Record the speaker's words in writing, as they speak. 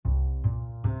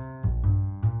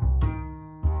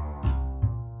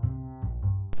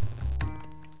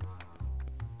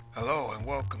Hello and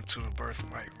welcome to the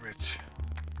Birthright Rich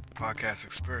podcast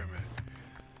experiment.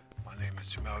 My name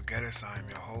is Jamel Geddes. I am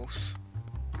your host,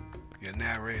 your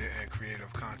narrator and creator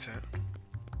of content.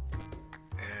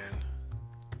 And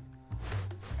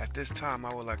at this time,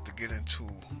 I would like to get into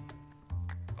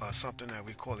something that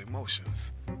we call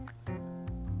emotions.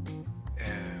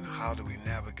 And how do we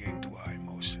navigate through our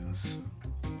emotions?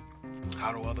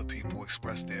 How do other people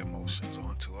express their emotions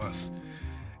onto us?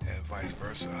 And vice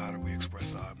versa, how do we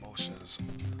express our emotions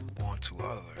onto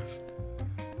others?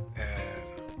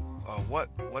 And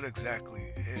what exactly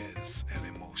is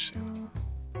an emotion?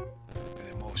 An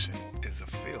emotion is a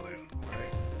feeling,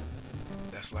 right?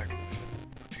 That's like when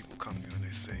people come to you and they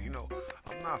say,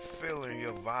 I'm not feeling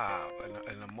your vibe.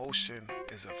 An emotion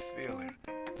is a feeling,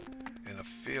 and a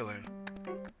feeling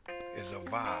is a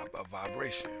vibe, a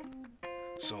vibration.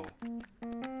 So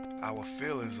our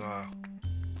feelings are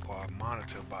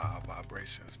monitored by our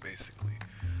vibrations, basically.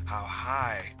 How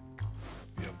high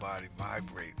your body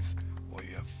vibrates or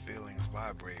your feelings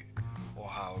vibrate, or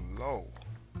how low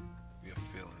your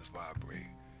feelings vibrate.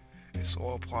 It's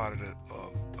all part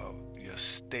of your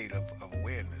state of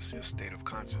awareness, your state of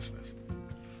consciousness.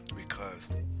 Because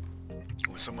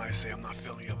when somebody say, I'm not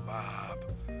feeling your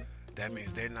vibe, that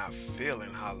means they're not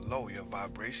feeling how low your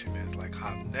vibration is, like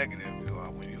how negative you are.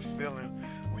 When you're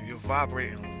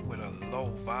vibrating with a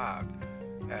low vibe,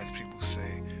 as people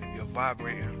say, you're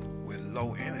vibrating with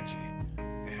low energy.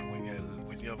 And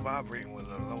when you're vibrating with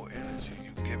a low energy,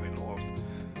 you're giving off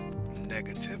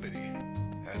negativity,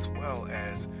 as well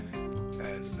as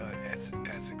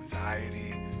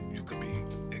anxiety. You could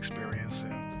be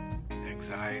experiencing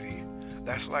anxiety.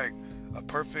 That's like a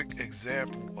perfect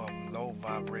example of low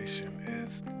vibration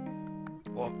is,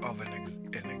 or of an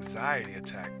anxiety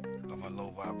attack of a low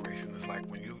vibration. It's like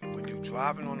when you're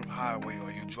driving on the highway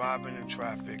or you're driving in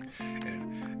traffic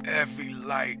and every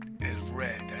light is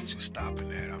red that you're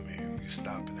stopping at. I mean, you're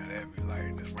stopping at every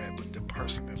light is red, but the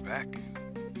person in back of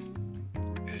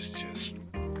you is just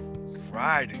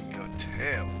riding your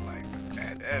tail, like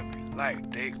at every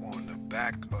light. They on the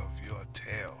back of your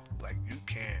tail. Like you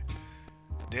can't.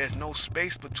 There's no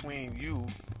space between you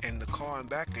and the car in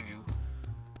back of you.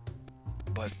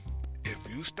 But if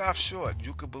you stop short,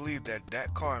 you could believe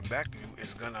that car in back of you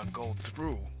is gonna go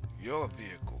through your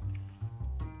vehicle,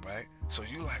 right? So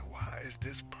you like, why is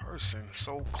this person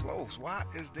so close? Why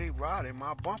is they riding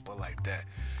my bumper like that?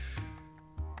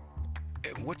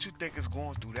 And what you think is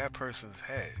going through that person's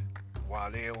head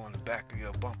while they're on the back of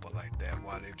your bumper like that,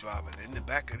 while they're driving in the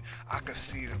back of, I could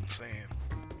see them saying,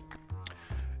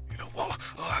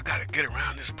 I gotta get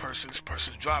around this person. This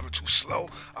person's driving too slow.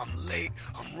 I'm late.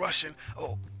 I'm rushing.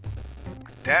 Oh,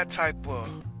 that type of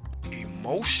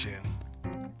emotion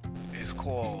is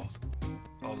called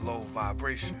a low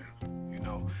vibration,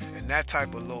 and that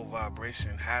type of low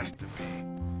vibration has to be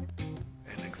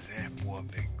an example of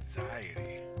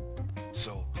anxiety.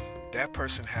 So that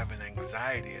person having an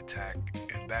anxiety attack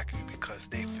in back of you because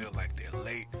they feel like they're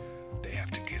late, they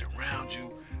have to get around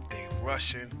you, they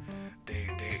rushing,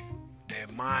 their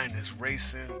mind is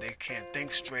racing, they can't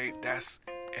think straight. That's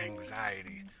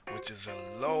anxiety, which is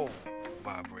a low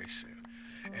vibration.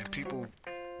 And people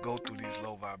go through these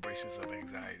low vibrations of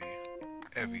anxiety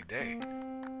every day,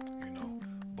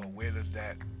 But where does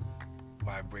that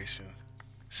vibration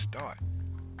start?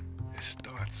 It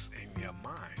starts in your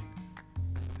mind.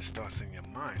 It starts in your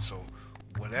mind. So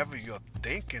whatever you're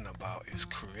thinking about is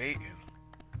creating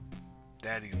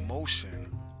that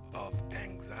emotion of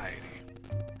anxiety.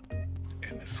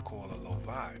 And it's called a low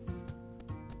vibe,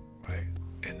 right?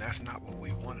 And that's not what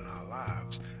we want in our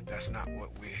lives. That's not what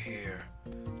we're here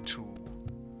to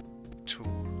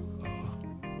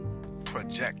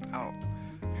project out,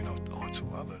 onto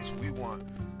others. We want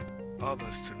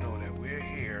others to know that we're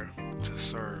here to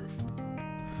serve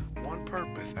one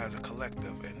purpose as a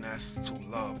collective, and that's to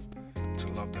love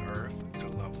the earth, to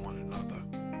love one another,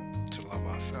 to love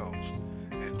ourselves,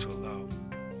 and to love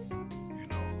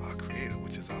our creator,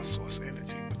 which is our source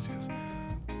energy, which is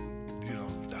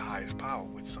the highest power,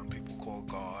 which some people call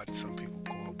God, some people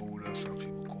call Buddha, some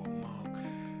people call monk.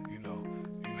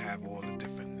 You have all the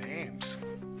different names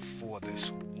for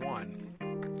this one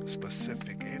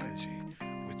specific energy,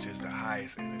 which is the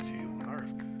highest energy on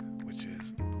earth, which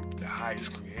is the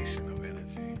highest creation of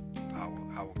energy,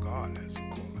 our God, as you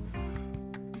call it,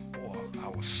 or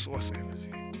our source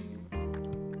energy.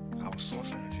 Our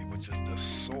source energy, which is the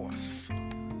source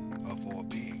of all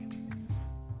being,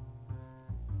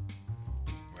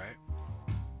 right?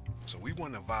 So we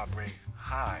want to vibrate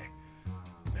high.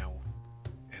 Now,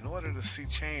 in order to see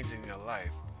change in your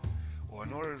life, or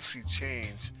in order to see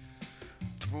change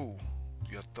through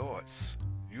your thoughts,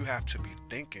 You have to be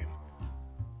thinking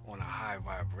on a high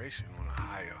vibration, on a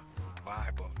higher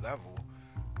vibe of level,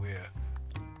 where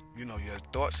your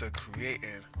thoughts are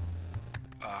creating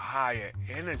a higher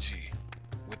energy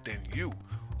within you,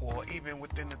 or even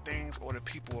within the things or the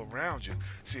people around you.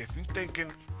 See, if you're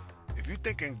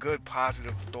thinking good,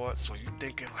 positive thoughts, or you're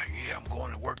thinking like, yeah, I'm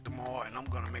going to work tomorrow and I'm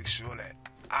going to make sure that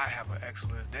I have an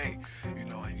excellent day,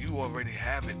 and you already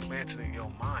have it planted in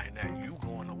your mind that you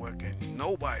going to work and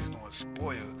nobody's going to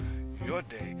spoil your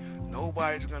day.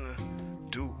 Nobody's going to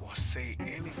do or say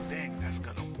anything that's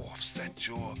going to offset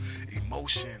your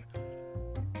emotion,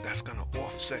 that's going to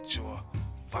offset your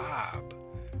vibe,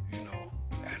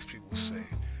 as people say.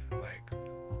 Like,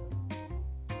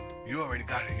 you already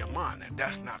got it in your mind that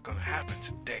that's not going to happen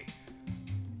today.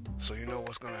 So you know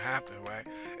what's going to happen, right?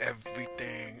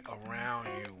 Everything around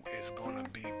you is going to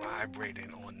be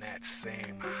vibrating on that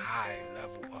same high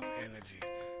level of energy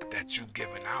that you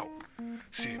giving out.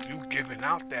 See, if you giving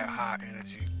out that high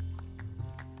energy,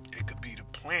 it could be the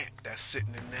plant that's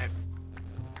sitting in that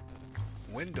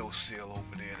windowsill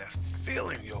over there that's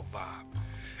feeling your vibe.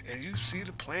 And you see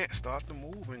the plant start to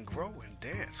move and grow and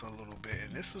dance a little bit.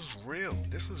 And this is real.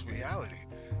 This is reality.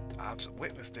 I've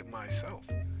witnessed it myself.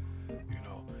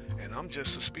 And I'm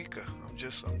just a speaker. I'm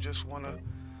just one of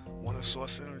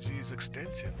Source Energy's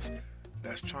extensions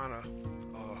that's trying to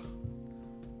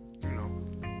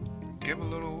give a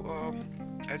little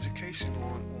education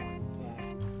on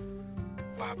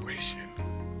vibration,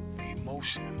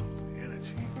 emotion,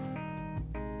 energy.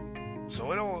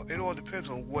 So it all depends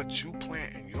on what you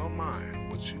plant in your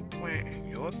mind, what you plant in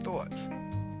your thoughts.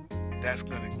 That's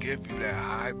gonna give you that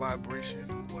high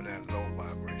vibration or that low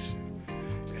vibration.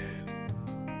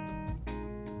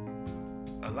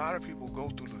 A lot of people go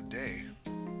through the day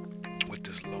with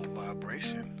this low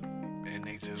vibration, and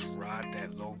they just ride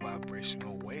that low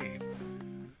vibrational wave,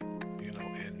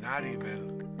 and not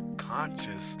even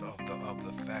conscious of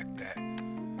the fact that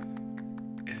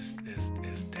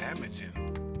it's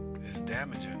damaging. It's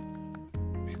damaging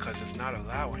because it's not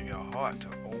allowing your heart to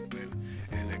open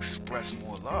and express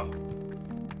more love.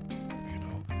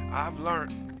 I've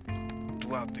learned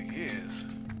throughout the years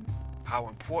how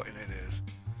important it is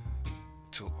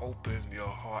to open your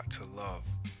heart to love,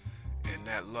 and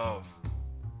that love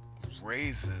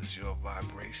raises your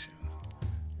vibration,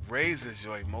 raises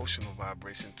your emotional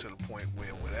vibration to the point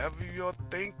where whatever you're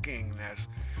thinking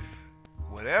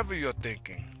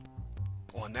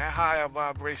on that higher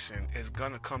vibration is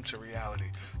gonna come to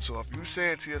reality. So if you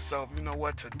say to yourself, you know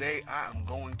what, today I am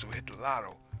going to hit the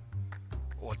lotto,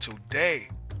 or today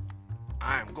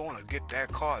I am going to get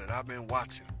that car that I've been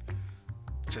watching,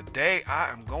 today I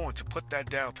am going to put that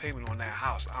down payment on that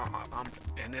house.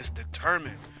 And it's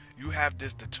determined. You have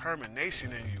this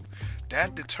determination in you.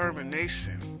 That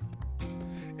determination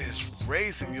is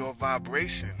raising your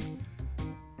vibration.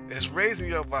 It's raising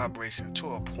your vibration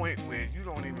to a point where you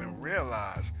don't even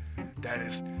realize that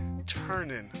it's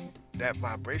turning that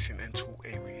vibration into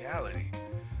a reality.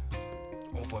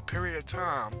 Over a period of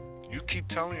time, you keep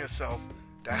telling yourself,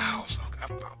 that house,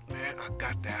 man, I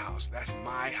got that house. That's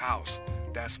my house.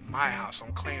 That's my house.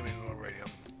 I'm claiming it already.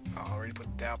 I already put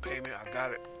the down payment. I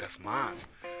got it. That's mine.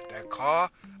 That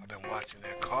car, I've been watching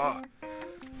that car.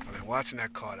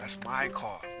 That's my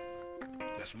car.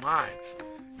 That's mine.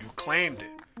 You claimed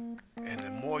it. And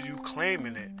the more you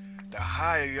claiming it, the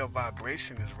higher your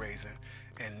vibration is raising.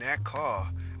 And that car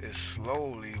is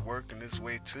slowly working its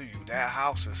way to you. That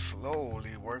house is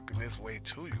slowly working its way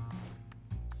to you.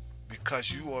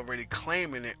 Because you already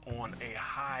claiming it on a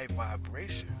high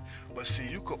vibration. But see,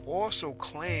 you could also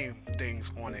claim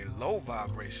things on a low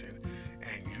vibration,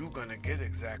 and you're gonna get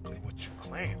exactly what you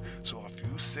claim. So if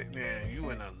you sitting there and you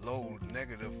in a low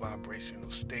negative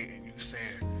vibrational state and you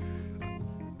saying,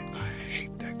 I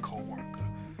hate that coworker,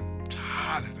 I'm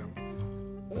tired of them,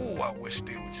 ooh, I wish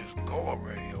they would just go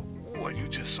already, ooh, and you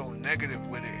just so negative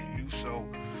with it, and you so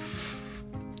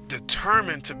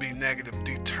determined to be negative,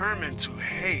 determined to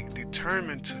hate,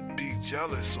 determined to be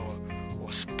jealous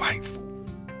or spiteful.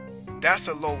 That's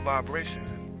a low vibration.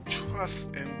 And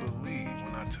trust and believe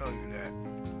when I tell you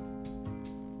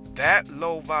that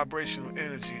low vibrational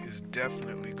energy is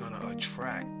definitely going to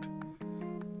attract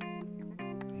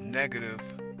negative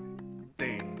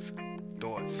things,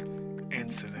 thoughts,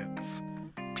 incidents,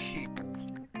 people,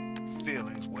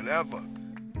 feelings, whatever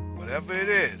it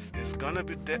is, it's gonna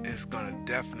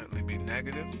definitely be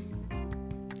negative,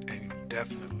 and you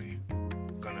definitely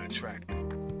gonna attract it.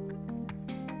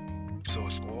 So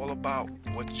it's all about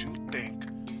what you think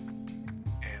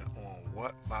and on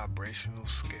what vibrational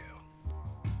scale.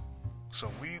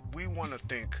 So we want to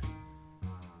think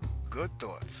good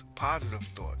thoughts, positive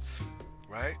thoughts,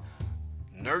 right?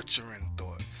 Nurturing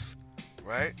thoughts,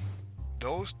 right?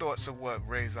 Those thoughts are what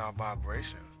raise our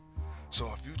vibration.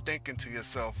 So if you thinking to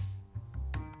yourself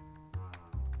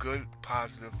good,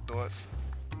 positive thoughts,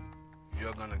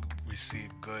 you're gonna receive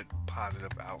good,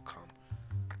 positive outcome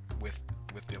with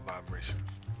your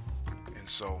vibrations. And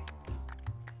so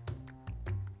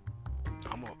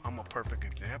I'm a perfect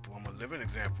example. I'm a living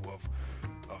example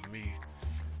of me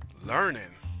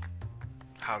learning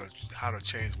how to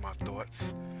change my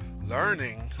thoughts,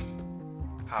 learning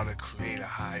how to create a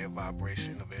higher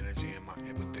vibration of energy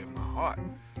within my heart.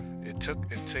 It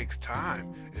takes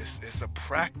time. It's a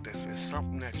practice. It's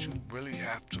something that you really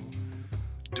have to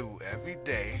do every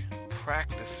day.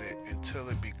 Practice it until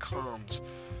it becomes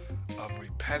a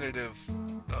repetitive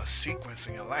sequence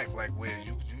in your life, like where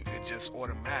you it's just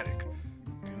automatic,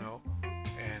 you know.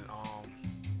 And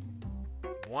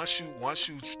once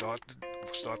you start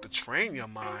to train your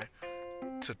mind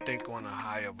to think on a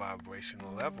higher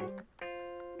vibrational level,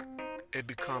 it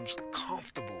becomes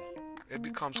comfortable. It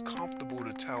becomes comfortable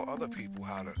to tell other people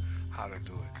how to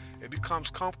do it. It becomes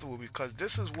comfortable because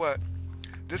this is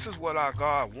what our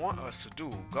God want us to do.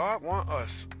 God want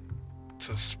us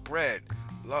to spread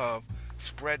love,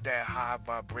 spread that high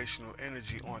vibrational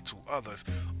energy onto others,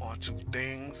 onto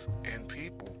things and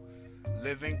people,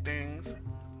 living things,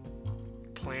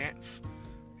 plants,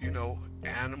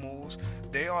 animals.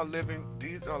 These are living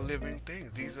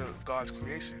things. These are God's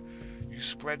creation. You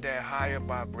spread that higher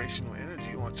vibrational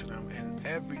energy onto them, and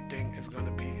everything is going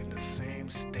to be in the same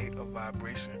state of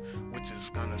vibration, which is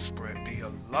going to be a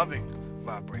loving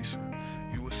vibration.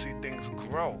 You will see things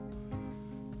grow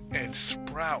and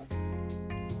sprout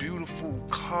beautiful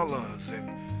colors, and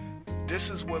this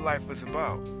is what life is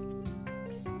about.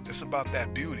 It's about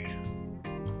that beauty,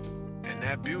 and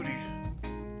that beauty,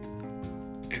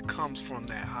 it comes from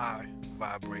that high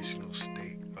vibrational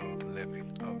state of living,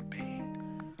 of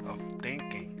being, of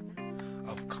thinking,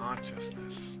 of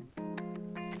consciousness,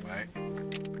 right?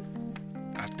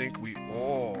 I think we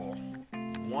all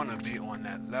want to be on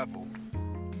that level,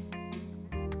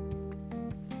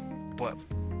 but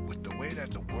with the way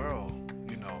that the world,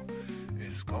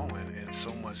 is going, and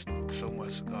so much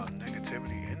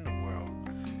negativity in the world,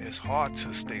 it's hard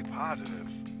to stay positive,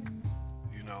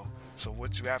 So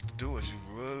what you have to do is you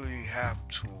really have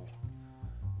to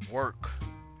work.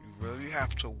 You really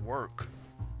have to work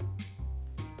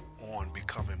on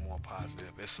becoming more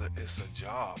positive. It's a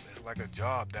job. It's like a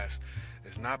job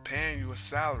it's not paying you a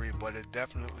salary, but it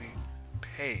definitely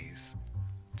pays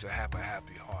to have a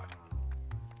happy heart.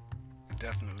 It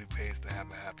definitely pays to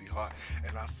have a happy heart.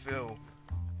 And I feel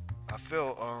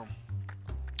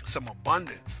some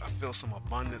abundance. I feel some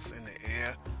abundance in the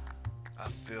air. I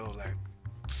feel like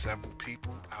several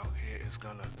people out here is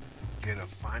gonna get a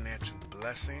financial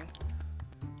blessing.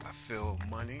 I feel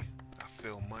money. I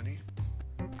feel money.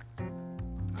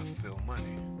 I feel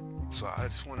money. So I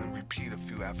just want to repeat a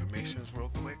few affirmations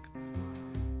real quick,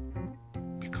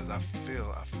 because I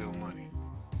feel money,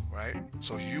 right?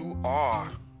 So you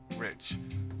are rich,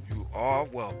 you are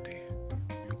wealthy,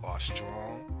 you are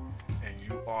strong, and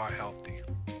you are healthy.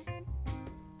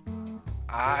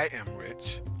 I am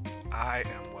rich, I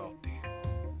am wealthy,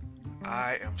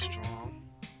 I am strong,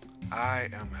 I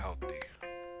am healthy.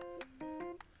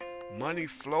 Money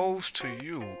flows to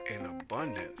you in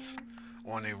abundance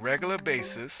on a regular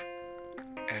basis,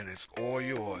 and it's all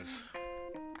yours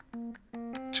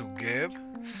to give,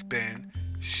 spend,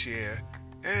 share,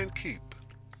 and keep.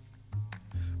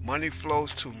 Money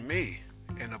flows to me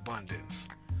in abundance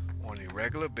on a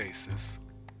regular basis,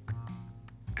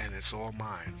 and it's all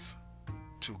mine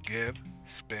to give,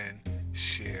 spend,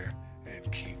 share,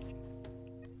 and keep.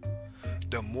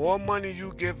 The more money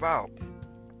you give out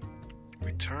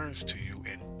returns to you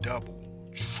in double,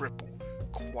 triple,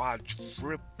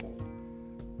 quadruple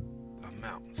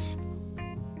amounts.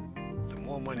 The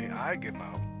more money I give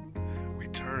out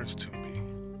returns to me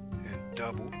in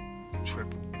double,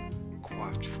 triple,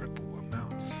 quadruple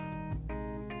amounts.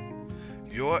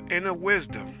 Your inner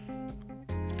wisdom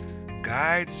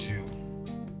guides you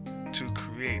to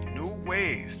create new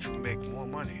ways to make more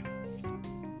money.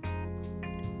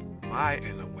 My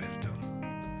inner wisdom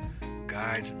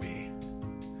guides me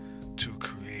to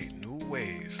create new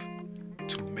ways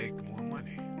to make more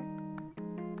money.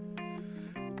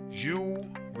 You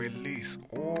release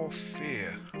all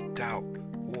fear, doubt,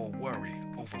 or worry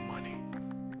over money.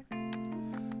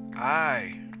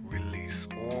 I release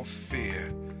all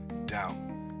fear, doubt,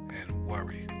 and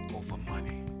worry over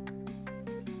money.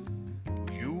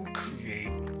 You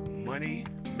create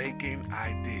money-making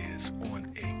ideas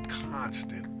on a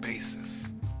constant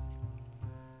basis.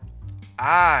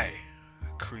 I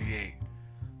create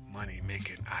money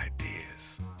making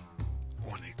ideas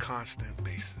on a constant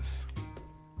basis.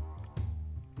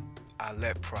 I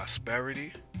let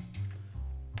prosperity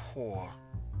pour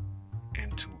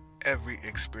into every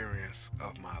experience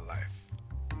of my life.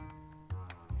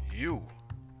 You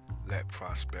let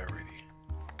prosperity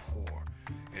pour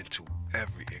into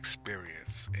every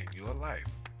experience in your life.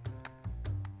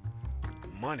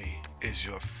 Money is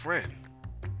your friend.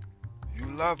 You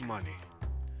love money,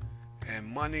 and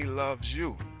money loves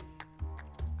you.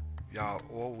 Y'all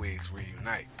always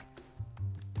reunite.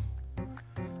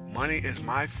 Money is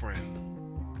my friend.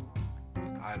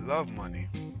 I love money,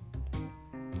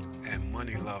 and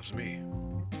money loves me.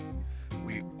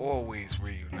 We always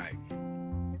reunite.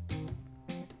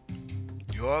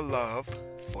 Your love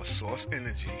for source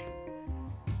energy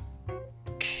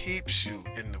keeps you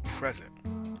in the present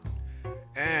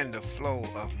and the flow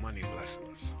of money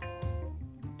blessings.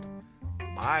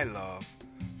 My love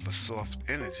for source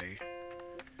energy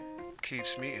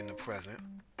keeps me in the present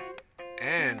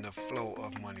and the flow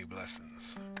of money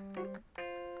blessings.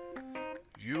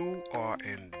 You are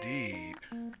indeed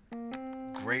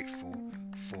grateful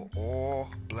for all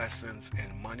blessings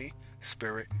in money,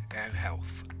 spirit, and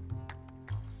health.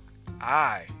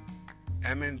 I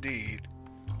am indeed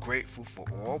grateful for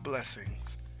all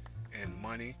blessings in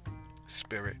money,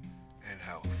 spirit, and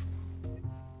health.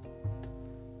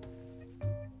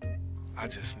 I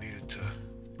just needed to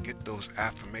get those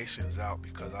affirmations out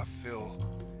because I feel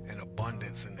an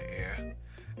abundance in the air,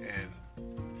 and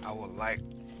I would like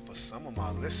for some of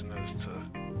my listeners to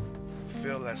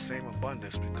feel that same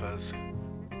abundance, because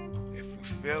if you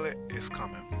feel it, it's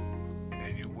coming,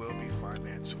 and you will be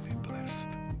financially blessed.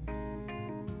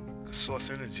 The source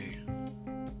energy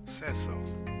said so.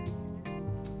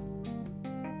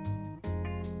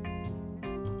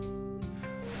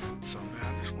 So man,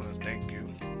 I just want to thank you.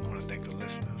 I want to thank the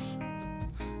listeners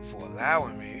for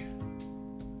allowing me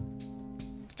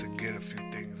to get a few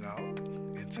things out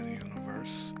into the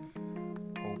universe.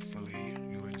 Hopefully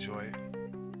you enjoy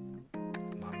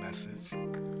my message.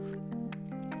 And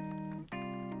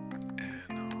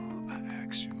I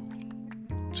ask you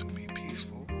to be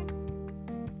peaceful,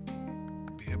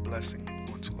 be a blessing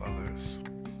unto others,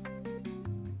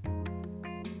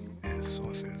 and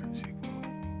source energy will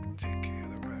take care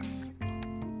of the rest.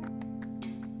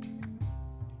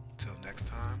 Till next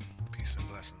time, peace and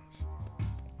blessings.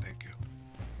 Thank you.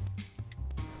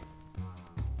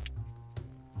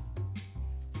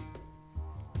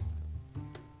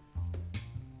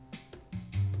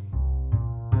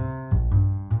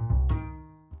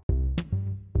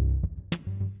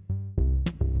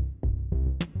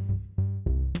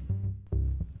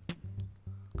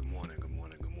 Good morning.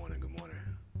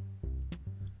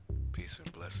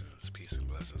 Peace and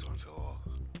blessings unto all.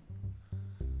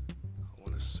 I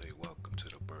want to say welcome to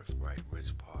the Birthright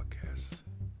Rich Podcast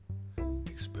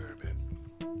Experiment.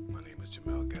 My name is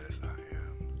Jamel Geddes. I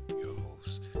am your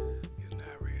host, your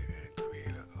narrator, and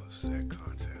creator of said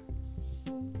content.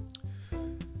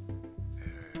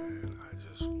 And I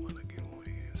just want to get on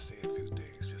here and say a few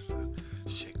things just to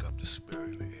shake up the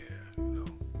spirit in the air,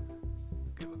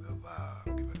 give a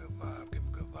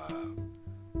good vibe.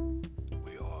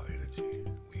 We are energy.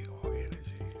 We are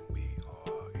energy. We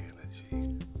are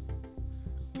energy.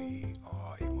 We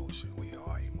are emotion. We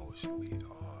are emotion. We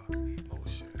are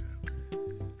emotion.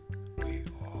 We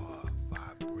are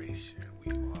vibration.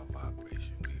 We are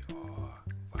vibration. We are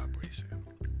vibration.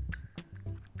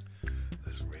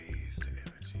 Let's raise the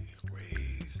energy.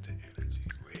 Raise the energy.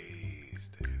 Raise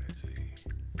the energy.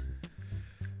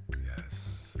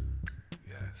 Yes.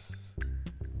 Yes.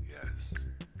 Yes.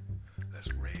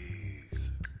 Let's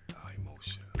raise our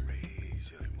emotion.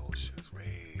 Raise your emotions.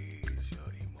 Raise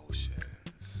your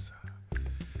emotions.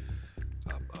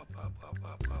 Up, up, up, up,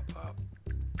 up, up, up.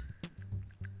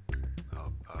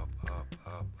 Up, up, up,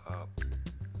 up, up.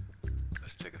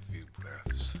 Let's take a few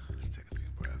breaths.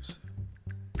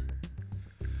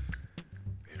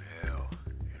 Inhale,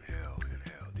 inhale,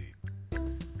 inhale deep.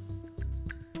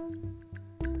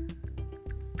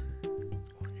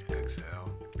 On your exhale,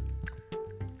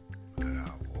 let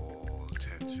out all the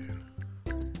tension,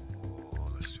 all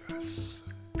the stress.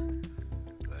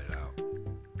 Let it out.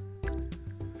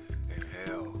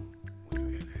 Inhale. When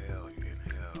you inhale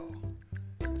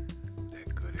that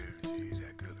good energy,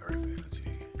 that good earth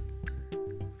energy.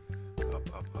 Up,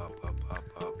 up, up, up, up,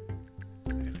 up.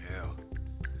 Inhale.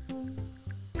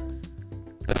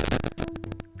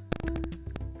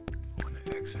 On the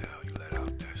exhale, you let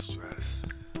out that stress,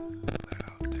 let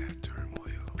out that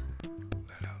turmoil,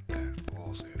 let out that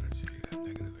false energy, that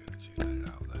negative energy. Let it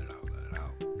out, let it out, let it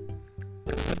out.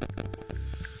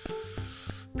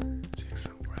 Take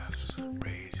some breaths.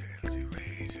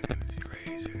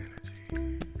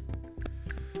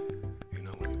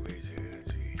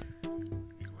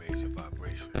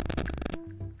 vibration.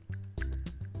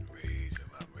 Raise your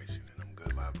vibration, and them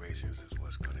good vibrations is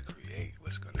what's gonna create.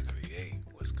 What's gonna create.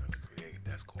 What's gonna create.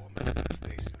 That's called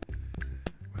manifestation,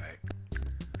 right?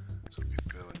 So if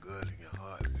you're feeling good in your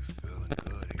heart, if you're feeling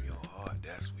good in your heart,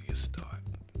 that's where you start.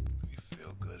 If you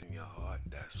feel good in your heart,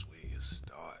 that's where you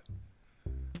start.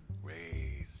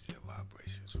 Raise your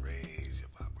vibrations. Raise your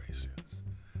vibrations,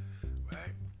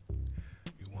 right?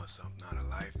 You want something out of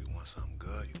life. You want something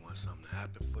good. You want something to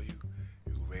happen for you.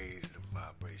 You raise the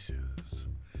vibrations.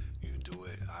 You do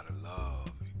it out of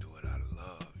love. You do it out of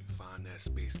love. You find that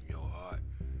space in your heart,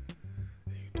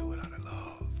 and you do it out of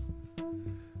love.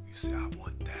 You say, I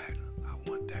want that. I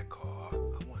want that car.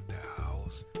 I want that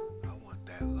house. I want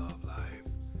that love life.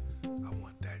 I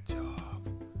want that job.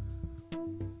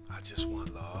 I just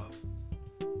want love.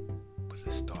 But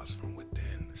it starts from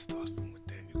within. It starts from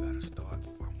within. You gotta start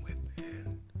from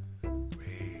within.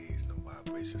 Raise the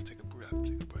vibrations. Take a breath.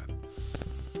 Take a breath.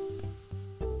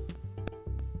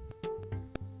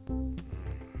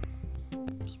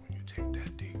 So when you take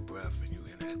that deep breath and you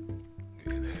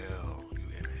inhale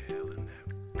in that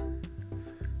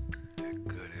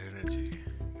good energy.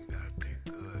 You gotta think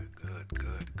good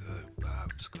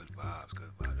vibes, good vibes,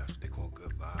 good vibes. That's what they call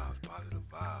good vibes,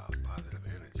 positive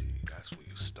energy. That's where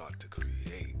you start to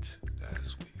create.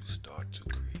 That's where you start to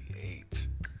create.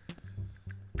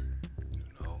 You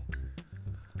know?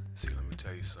 See, let me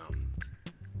tell you something.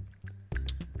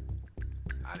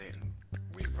 I didn't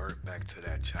revert back to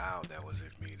that child that was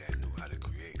in me that knew how to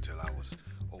create till I was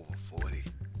over 40.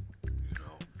 You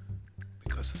know?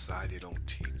 Because society don't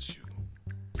teach you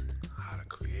how to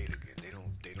create again.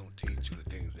 They don't teach you the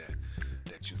things that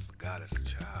you forgot as a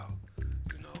child.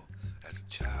 You know, as a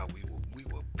child we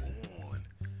were born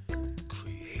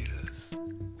creators.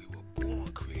 We were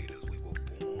born creators. We were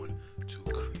born to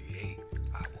create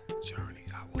our journey,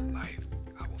 our life,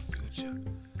 our future.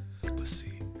 But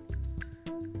see,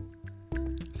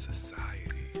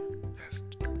 society has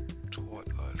taught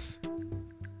us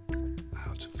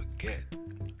how to forget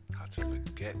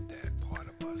that part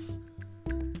of us.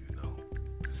 You know,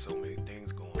 there's so many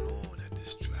things going on that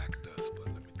distract us. But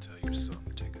let me tell you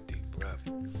something. Take a deep breath.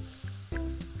 When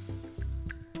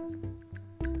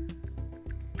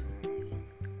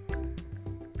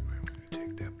you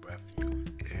take that breath, you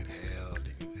inhale,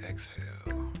 then you exhale.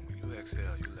 When you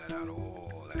exhale, you let out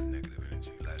all that negative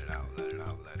energy. Let it out, let it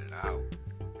out, let it out.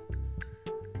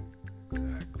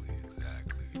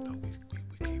 Exactly. You know, we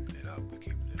keeping it up, we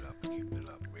keeping it up, we keeping it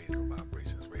up. Raise them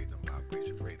vibrations, raise them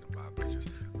vibrations, raise them vibrations.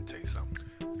 Let me tell you something.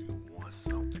 If you want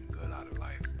something good out of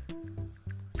life,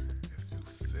 if you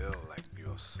feel like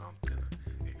you're something,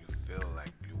 and you feel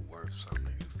like you're worth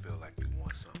something, you feel like you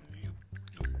want something, you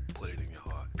put it in your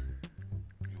heart.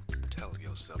 You tell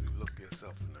yourself, you look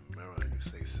yourself in the mirror and you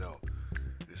say, self,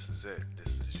 this is it.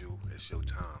 This is you. It's your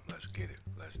time. Let's get it.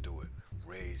 Let's do it.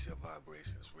 Raise your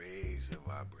vibrations. Raise your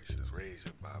vibrations. Raise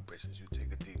your vibrations. You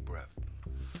take a deep breath.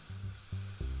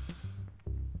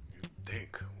 You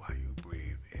think while you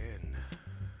breathe in.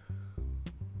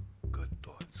 Good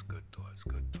thoughts, good thoughts,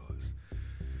 good thoughts.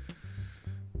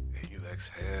 And you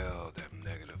exhale them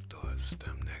negative thoughts,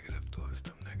 them negative thoughts,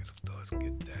 them negative thoughts.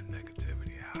 Get that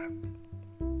negativity out.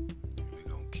 We're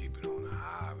going to keep it on a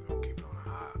high. We're going to keep it on a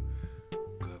high.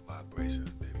 Good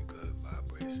vibrations, baby. Good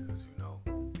vibrations, you know.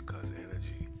 Because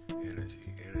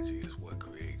energy is what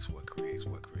creates.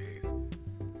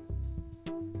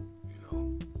 You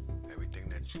know, everything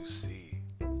that you see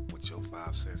with your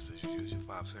five senses, you use your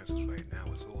five senses right now,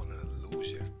 it's all an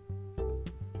illusion.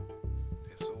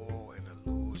 It's all an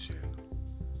illusion.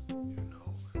 You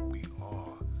know, we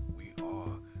are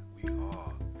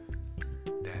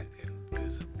that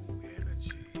invisible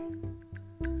energy.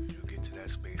 If you get to that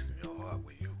space in your heart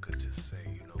where you could just say,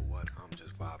 you know what, I'm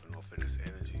just vibing off of this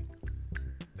energy,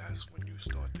 that's when you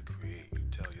start to create. You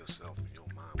tell yourself in your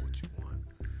mind what you want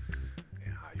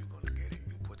and how you're going to get it.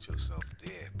 You put yourself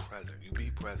there, present. You be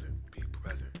present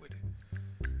with it.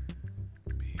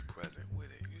 Be present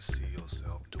with it. You see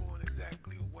yourself doing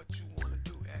exactly what you want to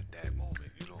do at that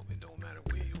moment. It don't matter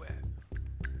where you at.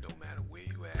 It don't matter where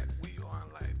you at, where you are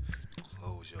in life. You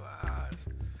close your eyes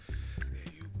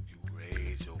and you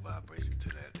raise your vibration to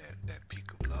that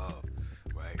peak of love,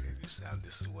 right? And you say,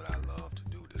 this is what I love to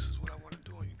do. This is what I want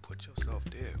to do. And you put yourself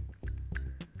there.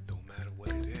 Don't matter what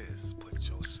it is. Put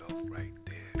yourself right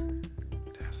there.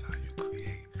 That's how you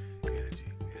create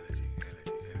energy. We are energy.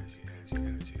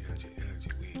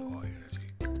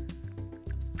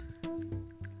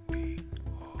 We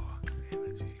are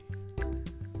energy.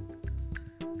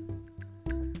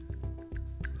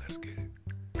 Let's get it.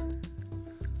 I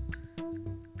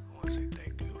want to say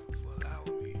thank you for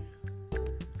allowing me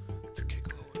to kick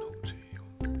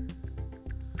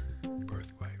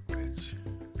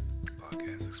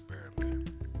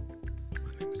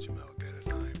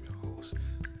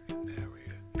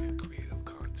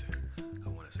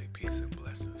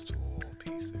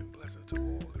to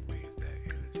all and raise that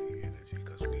energy,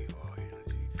 because we are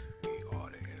energy. We are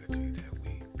the energy that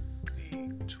we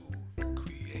need to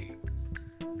create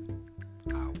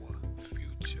our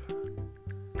future.